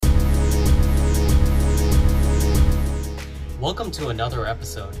Welcome to another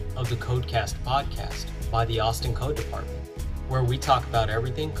episode of the Codecast podcast by the Austin Code Department, where we talk about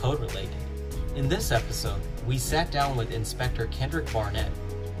everything code related. In this episode, we sat down with Inspector Kendrick Barnett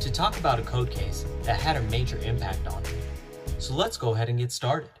to talk about a code case that had a major impact on him. So let's go ahead and get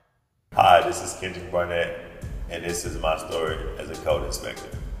started. Hi, this is Kendrick Barnett, and this is my story as a code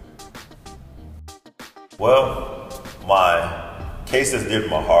inspector. Well, my case that's dear to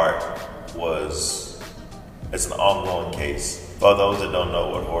my heart it's an ongoing case. For those that don't know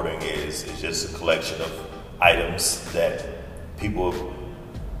what hoarding is, it's just a collection of items that people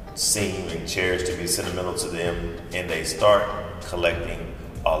seem and cherish to be sentimental to them, and they start collecting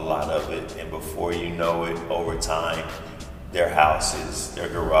a lot of it, and before you know it, over time, their houses, their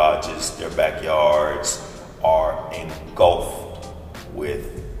garages, their backyards are engulfed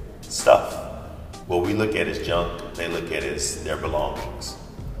with stuff. What we look at as junk, they look at as their belongings.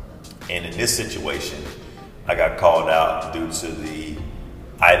 And in this situation, I got called out due to the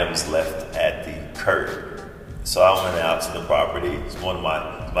items left at the curb. So I went out to the property. It's one of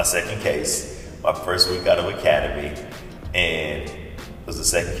my second case, my first week out of academy, and it was the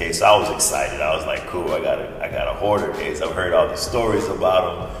second case. I was excited. I was like, cool, I got a hoarder case. I've heard all these stories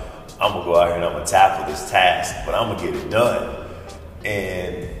about them. I'm gonna go out here and I'm gonna tackle this task, but I'm gonna get it done.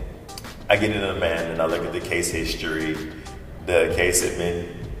 And I get in a man and I look at the case history. The case had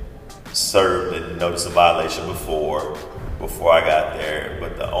been served and notice of violation before I got there,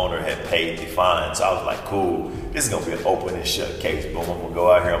 but the owner had paid the fine. So I was like, cool, this is gonna be an open and shut case. Boom, I'm gonna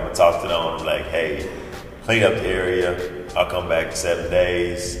go out here, I'm gonna talk to the owner, like, hey, clean up the area. I'll come back in 7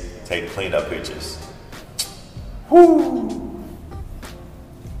 days, take cleanup pictures. Whoo!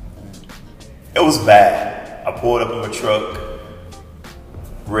 It was bad. I pulled up in my truck,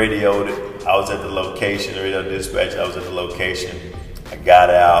 radioed it. I was at the location, radio dispatch, I was at the location. I got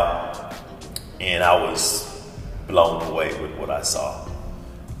out and I was blown away with what I saw.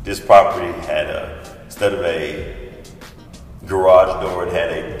 This property had instead of a garage door, it had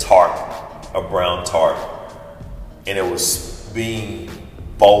a tarp, a brown tarp, and it was being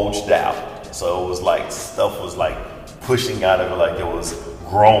bulged out. So it was like stuff was like pushing out of it, like it was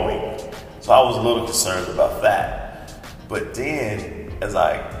growing. So I was a little concerned about that. But then as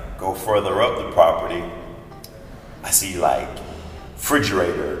I go further up the property, I see like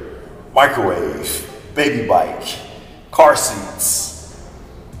refrigerator, microwave, baby bike, car seats,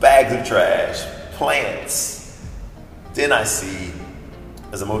 bags of trash, plants. Then I see,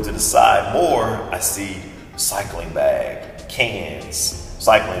 as I move to the side more, I see recycling bag, cans,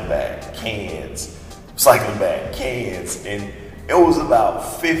 recycling bag, cans, recycling bag, cans. And it was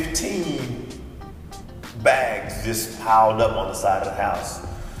about 15 bags just piled up on the side of the house.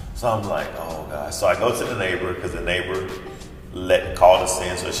 So I'm like, oh gosh. So I go to the neighbor, because the neighbor called us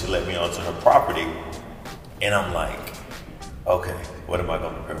in, so she let me onto her property. And I'm like, okay, what am I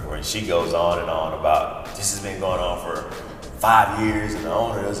going to prepare for? And she goes on and on about, this has been going on for 5 years and the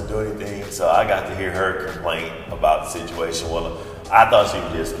owner doesn't do anything. So I got to hear her complain about the situation. Well, I thought she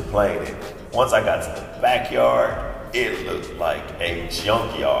was just complaining. Once I got to the backyard, it looked like a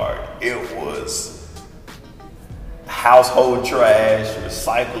junkyard. It was household trash,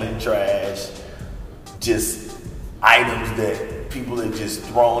 recycling trash, just items that people had just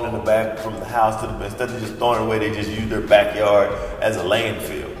thrown in the back from the house to the, instead of just throwing it away, they just used their backyard as a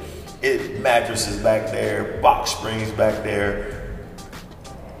landfill. Mattresses back there, box springs back there.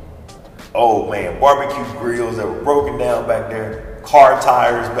 Oh man, barbecue grills that were broken down back there, car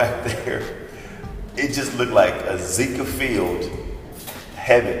tires back there. It just looked like a Zika field,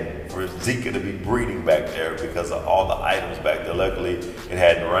 heaven for Zika to be breeding back there because of all the items back there. Luckily, it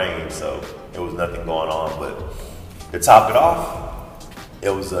hadn't rained, so there was nothing going on. But to top it off, it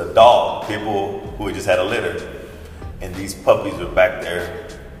was a dog, people who had just had a litter. And these puppies were back there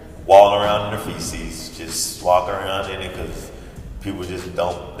walling around in their feces, just walking around in it because people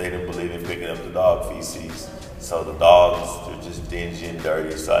they didn't believe in picking up the dog feces. So the dogs were just dingy and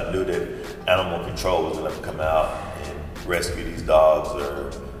dirty. So I knew that animal control was going to come out and rescue these dogs, or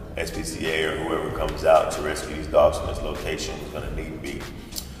SPCA or whoever comes out to rescue these dogs from this location was going to need be.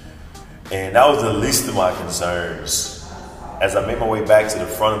 And that was the least of my concerns. As I made my way back to the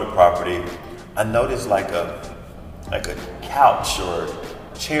front of the property, I noticed like a couch or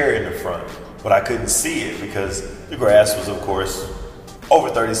chair in the front, but I couldn't see it because the grass was, of course, over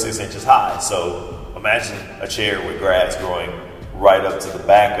 36 inches high. So imagine a chair with grass growing right up to the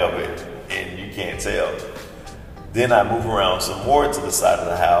back of it, and you can't tell. Then I move around some more to the side of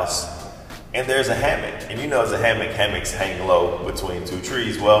the house, and there's a hammock. And you know, as a hammock, hammocks hang low between two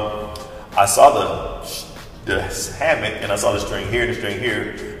trees. Well, I saw the hammock and I saw the string here and the string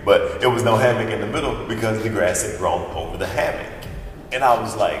here, But it was no hammock in the middle because the grass had grown over the hammock. And I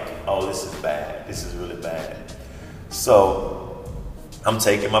was like, oh, this is bad. This is really bad. So I'm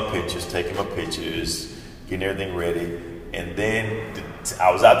taking my pictures, getting everything ready. And then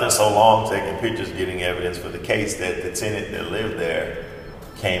I was out there so long taking pictures, getting evidence for the case, that the tenant that lived there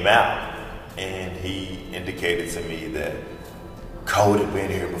came out. And he indicated to me that code had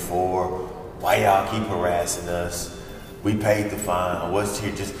been here before. Why y'all keep harassing us? We paid the fine. What's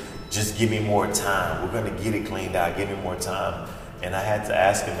here? Just give me more time. We're gonna get it cleaned out. Give me more time. And I had to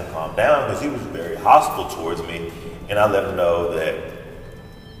ask him to calm down because he was very hostile towards me. And I let him know that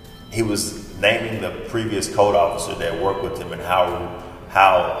he was naming the previous code officer that worked with him and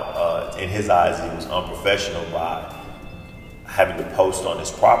how in his eyes he was unprofessional by having to post on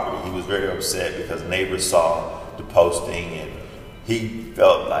his property. He was very upset because neighbors saw the posting and he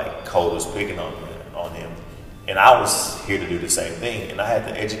felt like code was picking on him. And I was here to do the same thing. And I had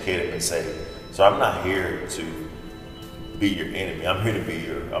to educate him and say, so I'm not here to be your enemy. I'm here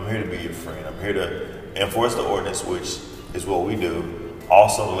to be your friend. I'm here to enforce the ordinance, which is what we do.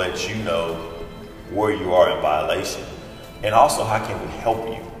 Also to let you know where you are in violation. And also, how can we help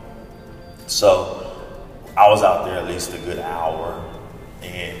you? So I was out there at least a good hour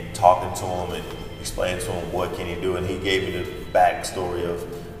and talking to him and explaining to him what can he do. And he gave me the backstory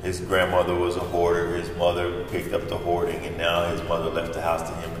of his grandmother was a hoarder. His mother picked up the hoarding, and now his mother left the house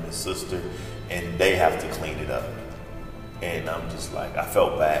to him and his sister, and they have to clean it up. And I'm just like, I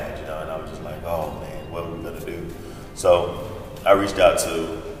felt bad, and I was just like, oh man, what are we gonna do? So I reached out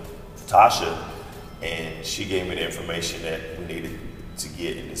to Tasha, and she gave me the information that we needed to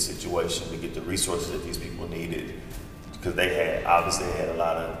get in this situation, to get the resources that these people needed, because they obviously had a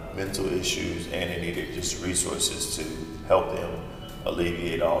lot of mental issues, and they needed just resources to help them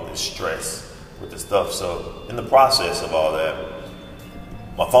alleviate all this stress with the stuff. So in the process of all that,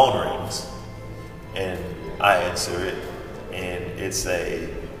 my phone rings, and I answer it, and it's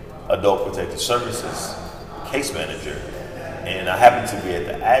a Adult Protective Services case manager, and I happened to be at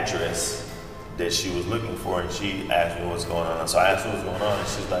the address that she was looking for, and she asked me what's going on. So I asked her what's going on, and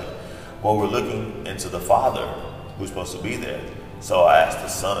she's like, well, we're looking into the father who's supposed to be there. So I asked the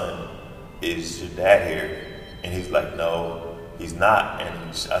son, is your dad here? And he's like, no, he's not. And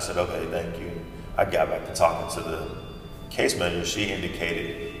I said, okay, thank you. I got back to talking to the case manager. She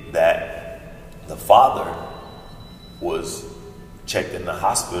indicated that the father was checked in the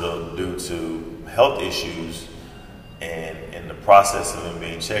hospital due to health issues, and in the process of him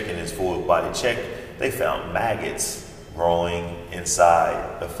being checked in his full body check, they found maggots growing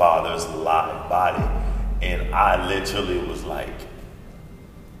inside the father's live body. And I literally was like,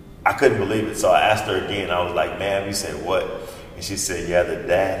 I couldn't believe it. So I asked her again. I was like, ma'am, you said what? And she said, yeah, the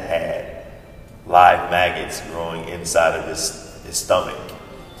dad had live maggots growing inside of his stomach.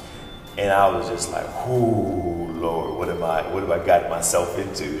 And I was just like, ooh, Lord, what have I gotten myself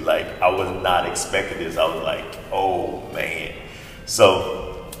into? Like, I was not expecting this. I was like, oh man.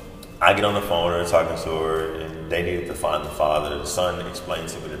 So I get on the phone with her, talking to her, and they needed to find the father. The son explained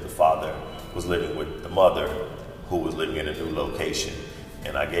to me that the father was living with the mother, who was living in a new location.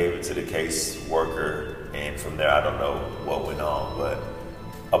 And I gave it to the case worker, and from there, I don't know what went on, but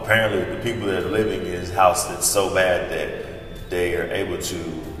apparently the people that are living in his house, it's so bad that they are able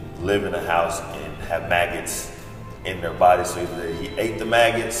to live in a house and have maggots in their body. So either he ate the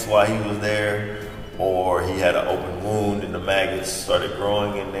maggots while he was there, or he had an open wound and the maggots started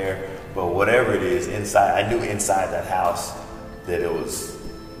growing in there. But whatever it is inside, I knew inside that house that it was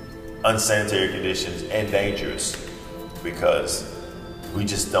unsanitary conditions and dangerous, because we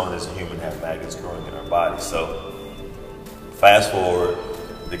just don't as a human have maggots growing in our body. So fast forward,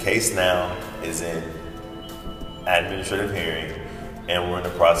 the case now is in administrative hearing, and we're in the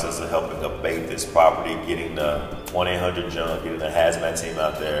process of helping abate this property, getting the 1-800-JUNK, getting the hazmat team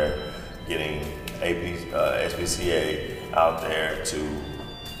out there, getting SPCA out there to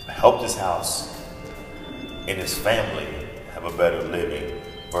help this house and his family have a better living,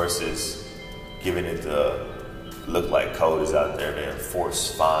 versus giving it to look like code is out there to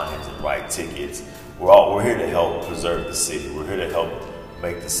enforce fines and write tickets. We're here to help preserve the city. We're here to help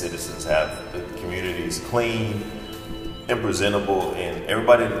make the citizens have the communities clean and presentable, and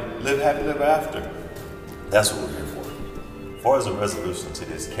everybody live happy ever after. That's what we're here for. As far as a resolution to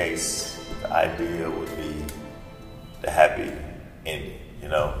this case, the idea would be the happy ending.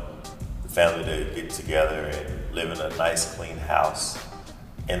 The family to get together and live in a nice, clean house.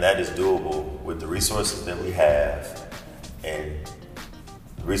 And that is doable with the resources that we have and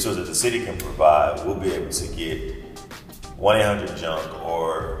the resources the city can provide. We'll be able to get 1-800-JUNK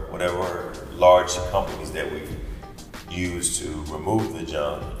or whatever large companies that we use to remove the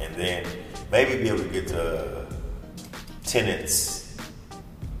junk, and then maybe be able to get to tenants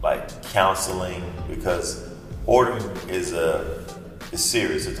like counseling, because hoarding is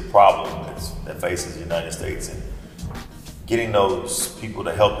serious. It's a problem that faces the United States, and getting those people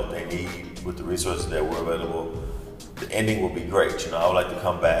the help that they need with the resources that were available, the ending will be great. I would like to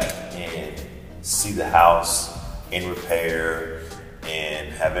come back and see the house in repair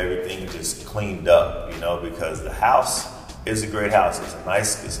and have everything just cleaned up, because the house is a great house. It's a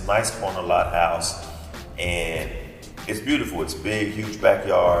nice corner lot house, and it's beautiful. It's big, huge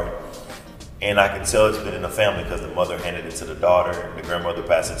backyard, and I can tell it's been in the family because the mother handed it to the daughter, the grandmother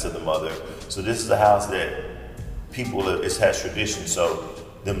passed it to the mother. So this is a house that it has tradition. So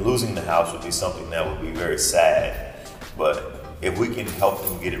them losing the house would be something that would be very sad. But if we can help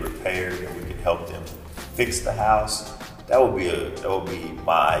them get it repaired, and we can help them fix the house, that would be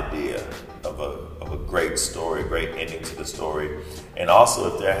my idea of a great story, a great ending to the story. And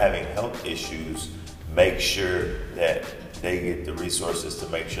also, if they're having health issues, make sure that they get the resources to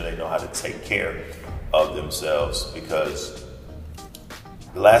make sure they know how to take care of themselves, because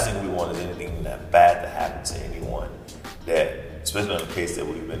the last thing we want is anything that bad to happen to anyone, especially in the case that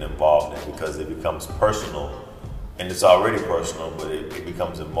we've been involved in, because it becomes personal, and it's already personal, but it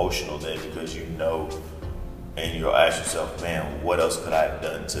becomes emotional then, because and you'll ask yourself, man, what else could I have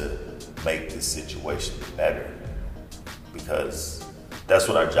done to make this situation better? Because that's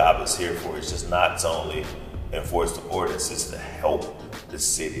what our job is here for. It's just not to only enforce the ordinance, it's to help the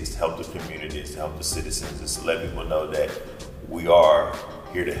cities, to help the communities, to help the citizens, is to let people know that we are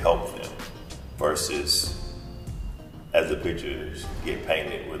here to help them, versus, as the pictures get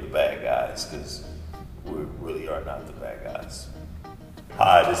painted, we're the bad guys, because we really are not the bad guys.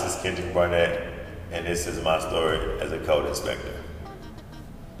 Hi, this is Kendrick Barnett, and this is my story as a code inspector.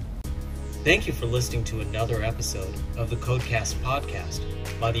 Thank you for listening to another episode of the Codecast podcast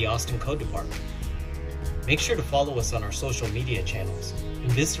by the Austin Code Department. Make sure to follow us on our social media channels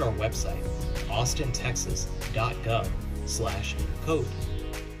and visit our website, austintexas.gov/code.